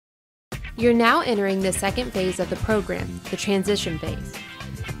You're now entering the second phase of the program, the transition phase.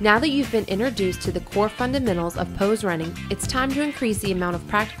 Now that you've been introduced to the core fundamentals of pose running, it's time to increase the amount of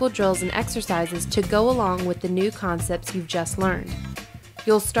practical drills and exercises to go along with the new concepts you've just learned.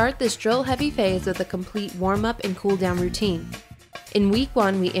 You'll start this drill-heavy phase with a complete warm-up and cool-down routine. In week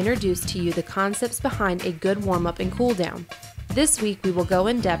 1, we introduced to you the concepts behind a good warm-up and cool-down. This week, we will go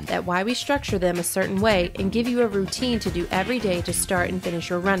in depth at why we structure them a certain way and give you a routine to do every day to start and finish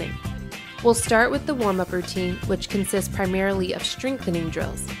your running. We'll start with the warm-up routine, which consists primarily of strengthening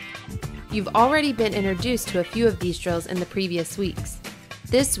drills. You've already been introduced to a few of these drills in the previous weeks.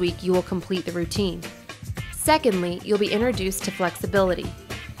 This week, you will complete the routine. Secondly, you'll be introduced to flexibility.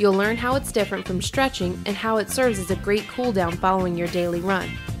 You'll learn how it's different from stretching and how it serves as a great cool-down following your daily run.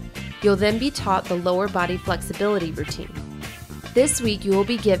 You'll then be taught the lower body flexibility routine. This week, you will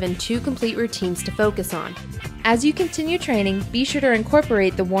be given 2 complete routines to focus on. As you continue training, be sure to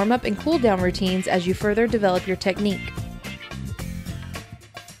incorporate the warm-up and cool-down routines as you further develop your technique.